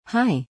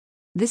Hi.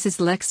 This is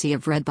Lexi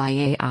of Read by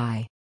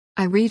AI.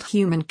 I read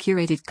human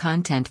curated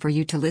content for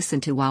you to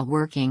listen to while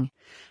working,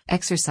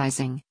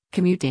 exercising,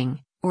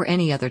 commuting, or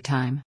any other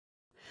time.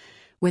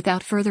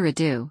 Without further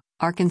ado,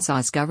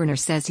 Arkansas's governor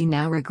says he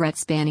now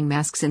regrets banning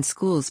masks in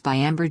schools by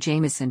Amber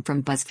Jamieson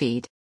from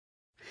BuzzFeed.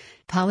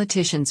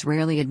 Politicians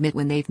rarely admit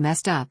when they've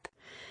messed up.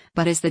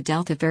 But as the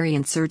Delta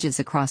variant surges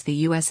across the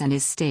U.S. and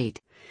his state,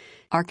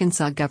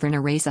 Arkansas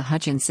Governor Asa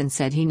Hutchinson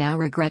said he now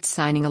regrets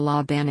signing a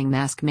law banning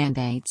mask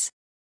mandates.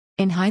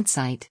 In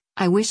hindsight,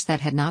 I wish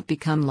that had not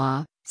become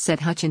law,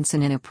 said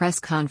Hutchinson in a press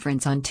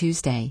conference on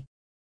Tuesday.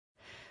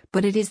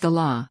 But it is the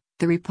law,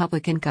 the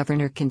Republican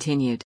governor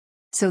continued.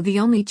 So the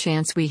only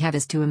chance we have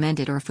is to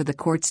amend it or for the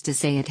courts to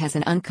say it has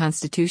an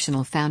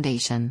unconstitutional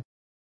foundation.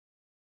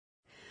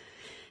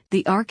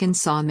 The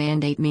Arkansas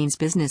mandate means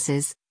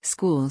businesses,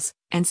 schools,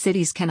 and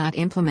cities cannot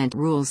implement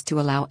rules to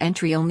allow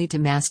entry only to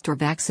masked or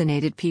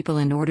vaccinated people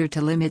in order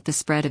to limit the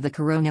spread of the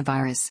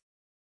coronavirus.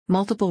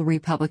 Multiple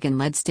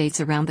Republican-led states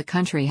around the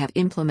country have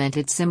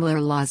implemented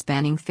similar laws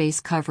banning face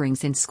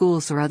coverings in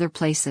schools or other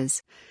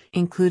places,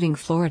 including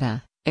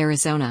Florida,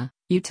 Arizona,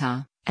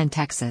 Utah, and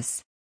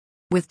Texas.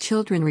 With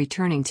children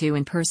returning to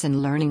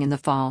in-person learning in the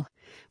fall,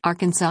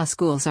 Arkansas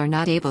schools are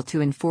not able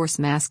to enforce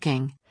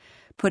masking,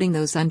 putting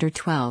those under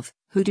 12,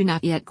 who do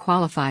not yet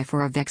qualify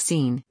for a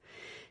vaccine,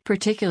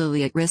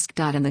 particularly at risk.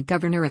 And the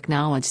governor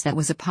acknowledged that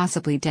was a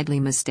possibly deadly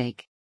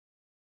mistake.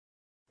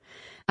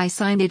 I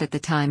signed it at the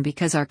time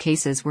because our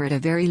cases were at a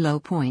very low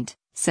point,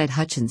 said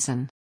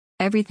Hutchinson.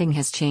 Everything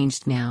has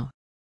changed now.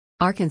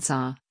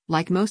 Arkansas,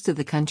 like most of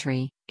the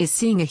country, is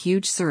seeing a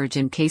huge surge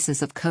in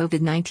cases of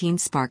COVID-19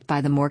 sparked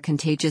by the more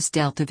contagious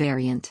Delta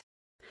variant.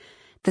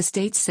 The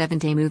state's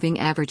 7-day moving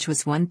average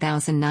was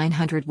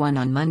 1,901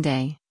 on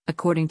Monday,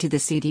 according to the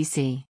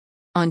CDC.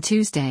 On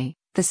Tuesday,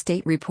 the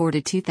state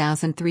reported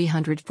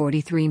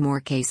 2,343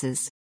 more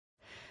cases.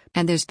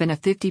 And there's been a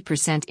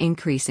 50%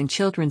 increase in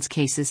children's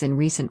cases in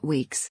recent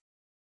weeks.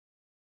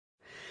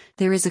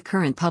 There is a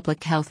current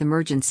public health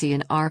emergency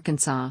in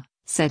Arkansas,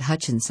 said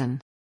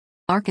Hutchinson.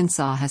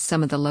 Arkansas has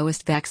some of the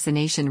lowest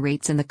vaccination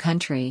rates in the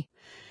country,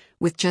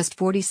 with just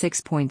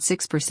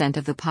 46.6%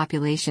 of the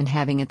population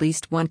having at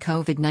least one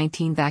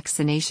COVID-19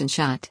 vaccination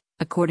shot,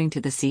 according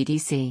to the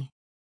CDC.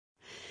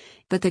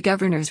 But the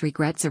governor's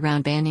regrets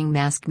around banning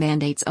mask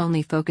mandates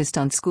only focused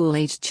on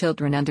school-aged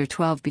children under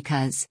 12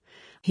 because,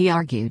 he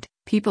argued,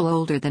 people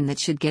older than that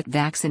should get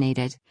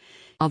vaccinated,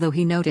 although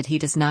he noted he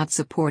does not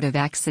support a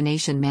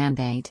vaccination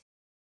mandate.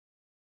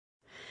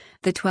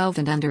 The 12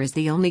 and under is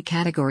the only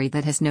category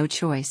that has no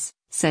choice,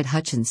 said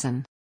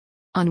Hutchinson.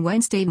 On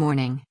Wednesday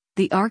morning,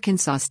 the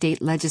Arkansas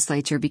state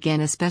legislature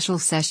began a special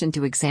session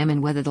to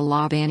examine whether the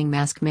law banning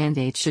mask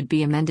mandates should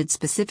be amended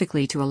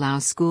specifically to allow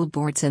school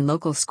boards and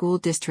local school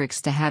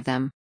districts to have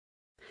them.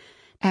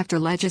 After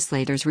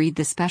legislators read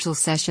the special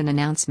session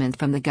announcement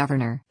from the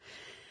governor,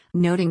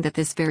 noting that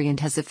this variant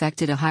has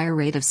affected a higher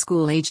rate of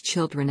school-aged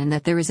children and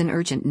that there is an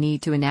urgent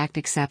need to enact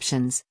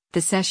exceptions,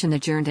 the session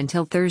adjourned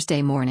until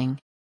Thursday morning.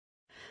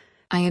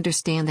 I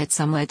understand that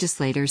some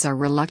legislators are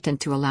reluctant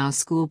to allow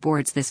school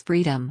boards this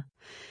freedom,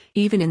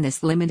 even in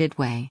this limited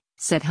way,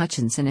 said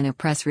Hutchinson in a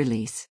press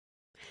release.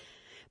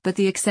 But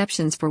the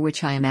exceptions for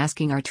which I am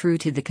asking are true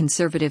to the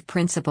conservative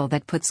principle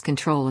that puts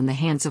control in the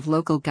hands of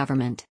local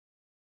government.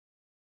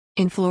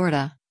 In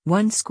Florida,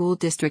 one school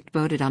district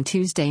voted on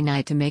Tuesday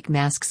night to make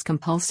masks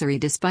compulsory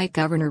despite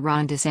Governor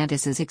Ron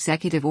DeSantis'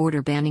 executive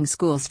order banning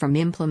schools from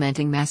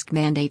implementing mask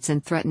mandates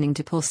and threatening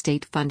to pull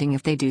state funding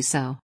if they do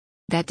so.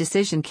 That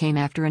decision came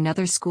after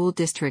another school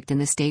district in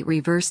the state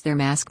reversed their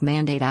mask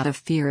mandate out of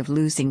fear of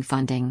losing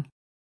funding.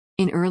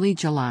 In early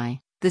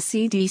July, the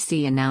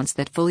CDC announced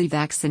that fully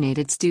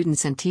vaccinated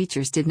students and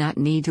teachers did not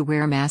need to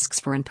wear masks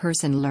for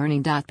in-person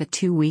learning. But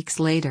 2 weeks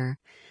later,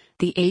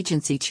 the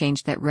agency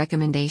changed that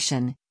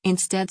recommendation,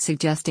 instead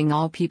suggesting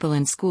all people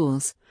in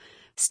schools,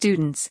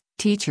 students,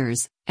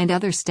 teachers, and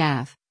other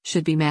staff,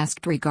 should be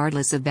masked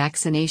regardless of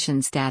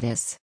vaccination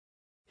status.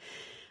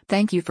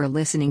 Thank you for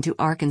listening to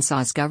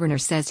Arkansas's governor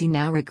says he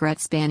now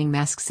regrets banning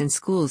masks in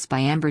schools by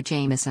Amber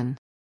Jamieson.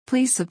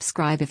 Please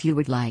subscribe if you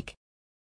would like.